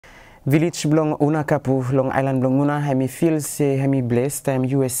Village Blong una kapu long island Blong una hemi feels hemi blessed time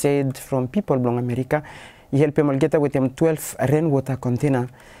USAID from people Blong America. He help him get with him 12 rainwater container.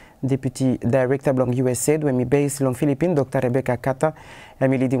 Deputy Director Blong USAID when me based Long Philippines Dr. Rebecca Kata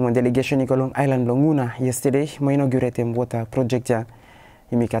hemi leading one delegation iko long island Blong una yesterday mo inaugurate him water project ya.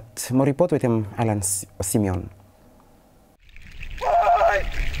 Hemi kat mo report with him Alan Simeon.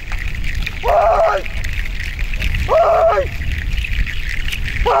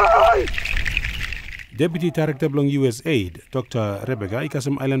 Deputy Director Blong USAID, Dr. Rebecca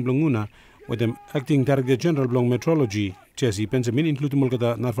Ikasam Island Blonguna, with them Acting Director General Blong Metrology, Chesi Pensamin, including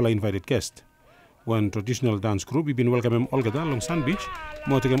Olgada Narfala invited guest. One traditional dance group, we been welcome Olgada along Sand Beach,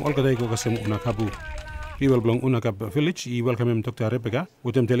 Motegam Olgada Ikasam Unakabu. People Blong Unakab village, he welcome Dr. Rebecca,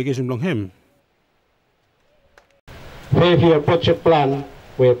 with them delegation Blong him. 5-year project plan,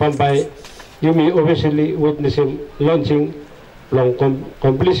 where Pampai, you may obviously witness him launching Blong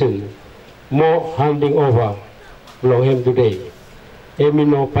completion. More handing over Blong him today. Emi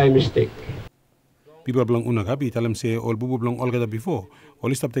no by mistake. People Blong Unakabi tell him say all bubu Blong Olgada before.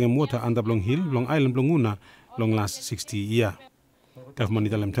 All stop taking water under Blong Hill, Blong Island Blong Una, long last 60 years. Government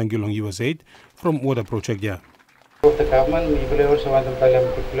tell him thank you Long USAID from water project yeah. The government, we also want to tell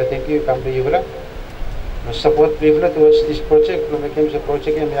them thank you, come to you. Support people towards this project. When it comes to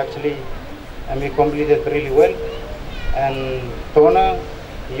project, and we completed really well. And Tona,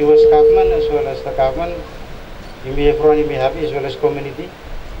 US government as well as the government, everyone be happy as well as community.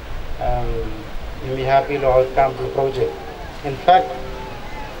 Be happy to outcome the project. In fact,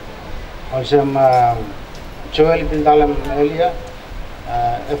 also Joel Pindalam earlier,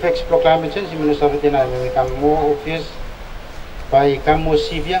 effects proclamations in Minnesota become more obvious by become more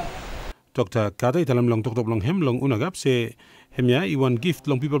severe. Dr. Kata italam long Dr. Blong hem long unagap se hemya iwan gift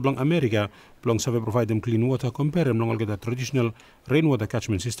long people Blong America Blong save provide them clean water compare them long the traditional rainwater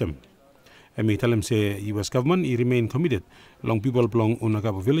catchment system. Hemi italam se US government I remain committed long people Blong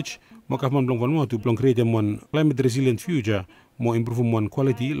unagap village mo government Blong Vanuatu Blong create them one climate resilient future more improve one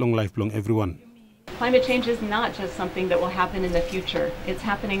quality long life Blong everyone. Climate change is not just something that will happen in the future. It's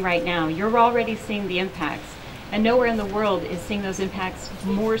happening right now. You're already seeing the impacts. And nowhere in the world is seeing those impacts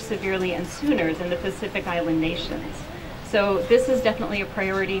more severely and sooner than the Pacific Island nations. So this is definitely a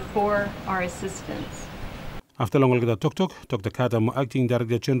priority for our assistance. After long Tok Dr. Katam Acting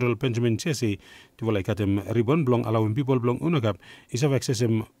Director General Benjamin Chesi to Katem Ribbon Blong allowing people Blong Unagap is of access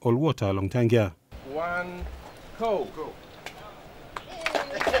all water along Tangia. One, go.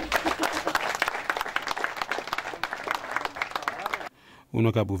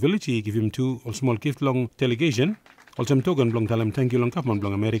 Unakabu village, he give him two small gift long delegation. Also token Blong talam thank you long Catchment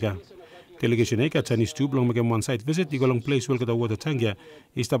Blong America. Delegation eka Chinese two Blong make one site visit. Go long place will get the water tangia.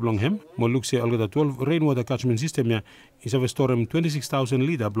 Is the Blong hem. Mo look say all get the 12 rainwater catchment system ya. Is have a store 26,000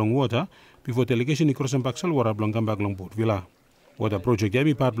 liter Blong water before delegation I cross and back Salwara Blong come back Long Port Villa. Water project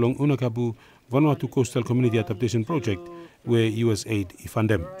yami part Blong Unakabu Vanuatu Coastal Community Adaptation Project where USAID fund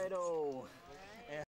them.